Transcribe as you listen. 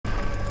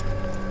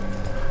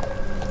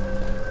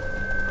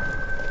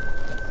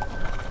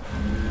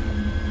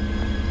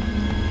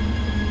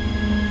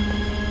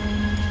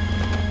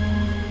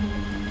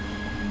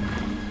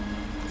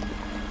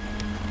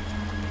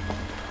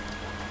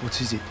What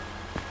is it?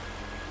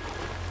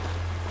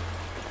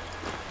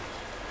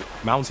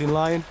 Mountain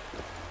lion?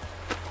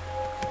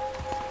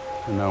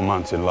 There are no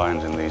mountain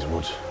lions in these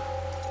woods.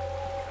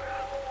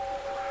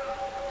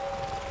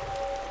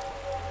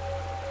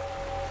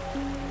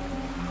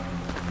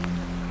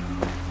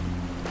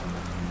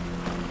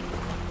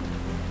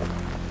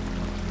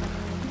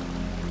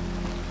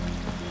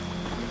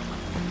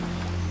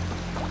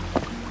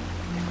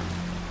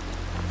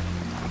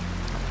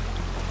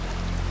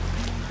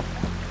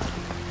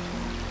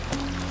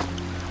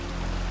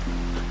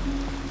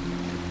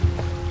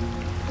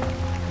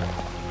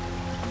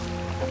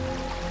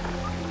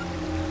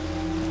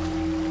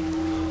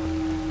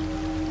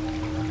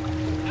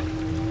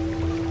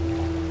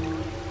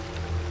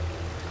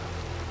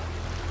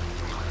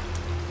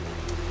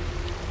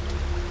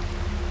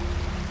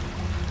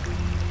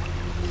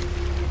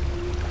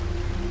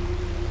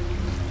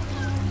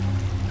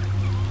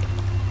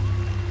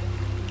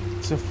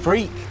 It's a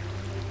freak.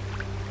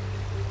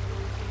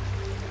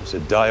 It's a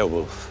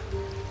direwolf.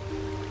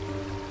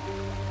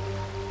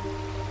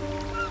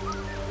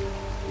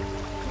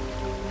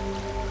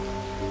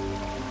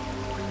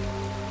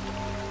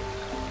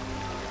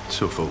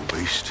 Tough old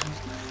beast.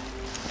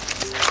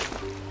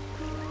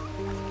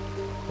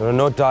 There are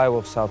no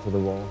direwolves south of the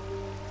wall.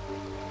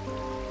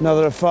 Now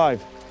there are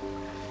 5.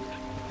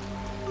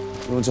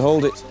 You want to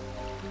hold it?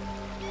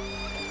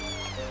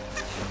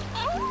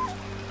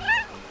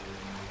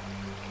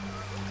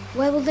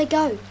 Where will they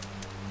go?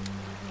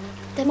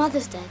 Their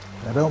mother's dead.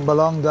 They don't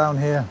belong down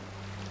here.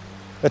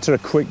 Better a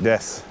quick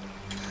death.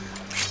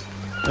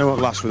 They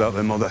won't last without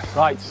their mother.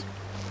 Right.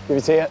 Give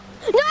it here.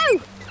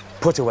 No!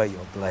 Put away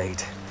your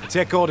blade. I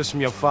take orders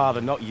from your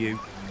father, not you.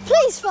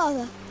 Please,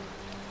 Father.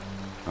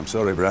 I'm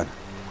sorry, Bran.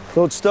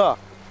 Lord Stark.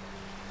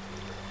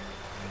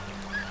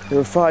 There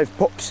are 5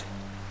 pups.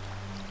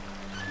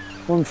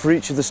 1 for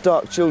each of the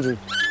Stark children.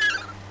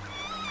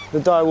 The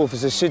direwolf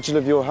is a sigil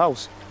of your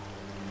house.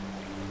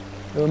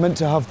 They were meant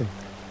to have them.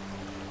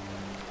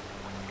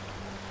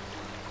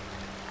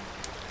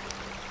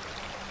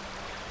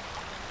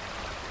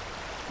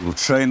 You'll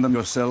train them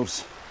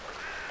yourselves.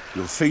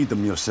 You'll feed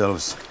them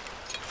yourselves.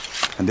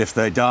 And if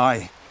they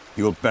die,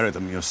 you'll bury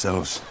them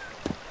yourselves.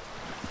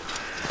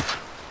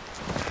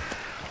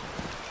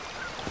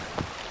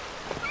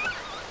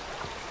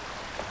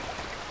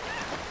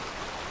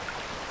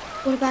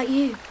 What about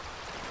you?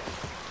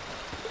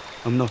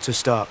 I'm not a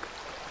Stark.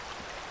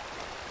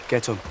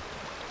 Get on.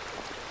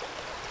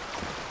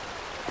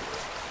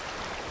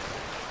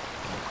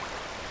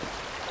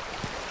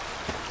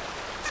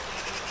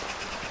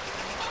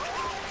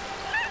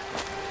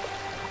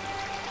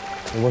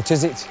 What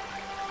is it?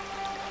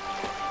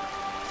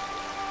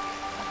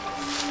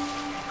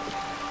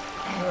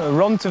 A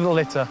runt of the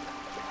litter.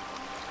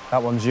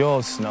 That one's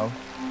yours, Snow.